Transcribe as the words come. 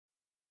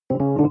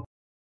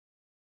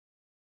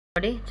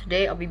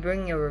Today I'll be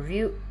bringing a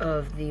review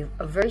of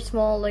a very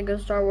small LEGO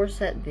Star Wars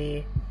set,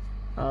 the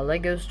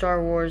LEGO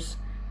Star Wars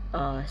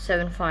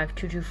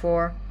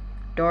 75224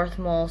 Darth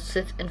Maul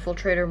Sith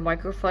Infiltrator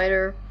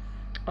Microfighter.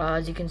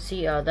 As you can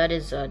see, that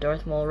is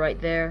Darth Maul right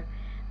there,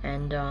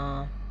 and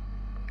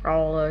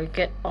I'll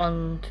get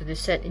on to the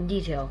set in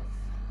detail.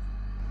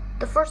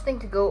 The first thing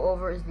to go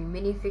over is the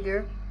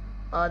minifigure.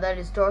 That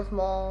is Darth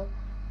Maul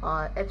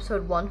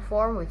Episode 1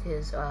 form with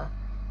his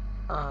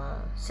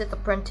Sith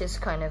apprentice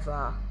kind of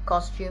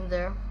costume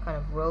there, kind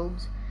of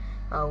robes,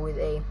 with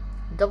a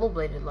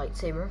double-bladed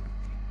lightsaber,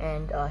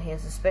 and he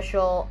has a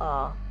special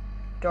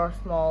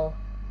Darth Maul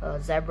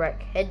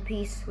Zabrak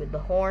headpiece with the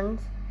horns,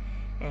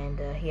 and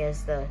he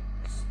has the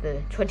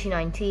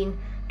 2019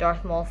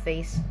 Darth Maul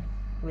face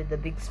with the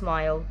big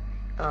smile.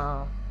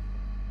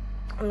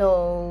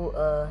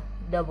 No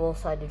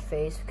double-sided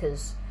face,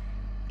 because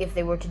if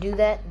they were to do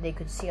that, they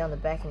could see on the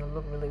back and it would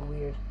look really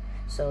weird.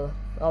 So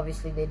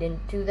obviously they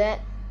didn't do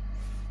that.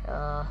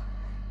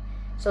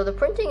 So the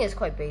printing is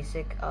quite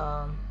basic.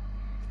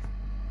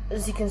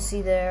 As you can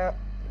see there,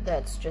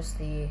 that's just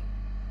the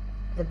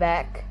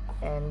back,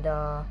 and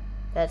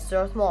that's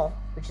Darth Maul,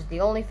 which is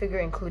the only figure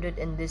included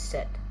in this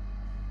set.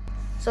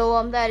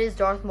 So that is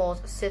Darth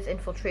Maul's Sith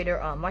Infiltrator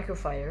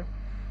Microfighter.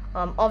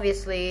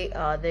 Obviously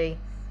they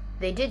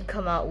did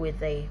come out with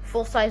a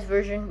full-size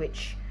version,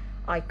 which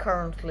I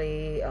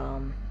currently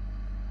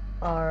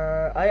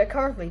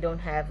don't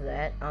have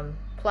that. I'm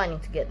planning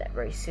to get that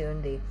very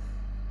soon.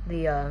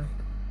 The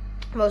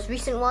most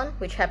recent one,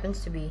 which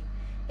happens to be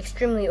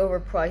extremely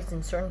overpriced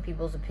in certain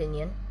people's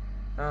opinion,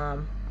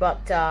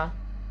 but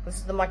this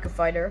is the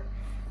Microfighter.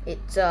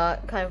 It's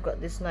kind of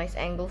got this nice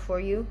angle for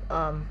you,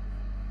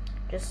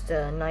 just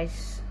a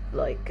nice,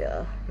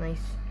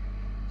 nice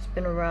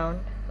spin around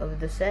of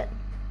the set.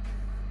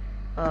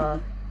 As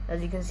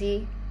you can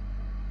see,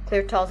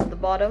 clear tiles at the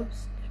bottom,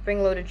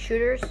 spring-loaded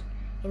shooters.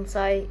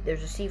 Inside,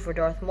 there's a seat for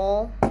Darth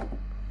Maul,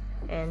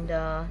 and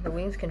the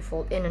wings can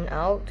fold in and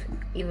out,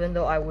 even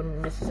though I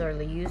wouldn't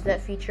necessarily use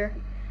that feature.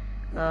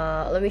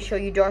 Let me show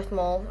you Darth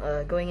Maul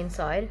going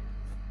inside.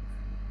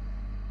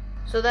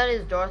 So that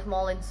is Darth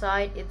Maul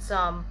inside. It's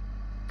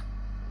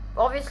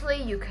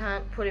obviously you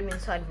can't put him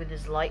inside with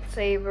his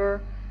lightsaber.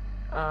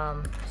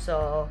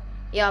 So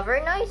yeah,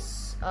 very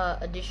nice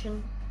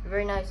addition.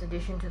 Very nice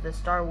addition to the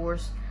Star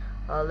Wars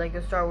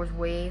LEGO Star Wars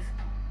wave.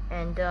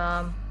 And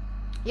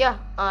yeah,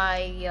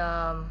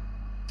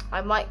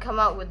 I might come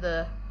out with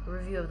a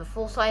review of the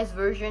full-size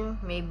version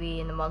maybe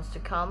in the months to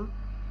come,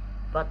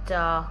 but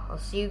I'll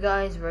see you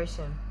guys very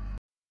soon.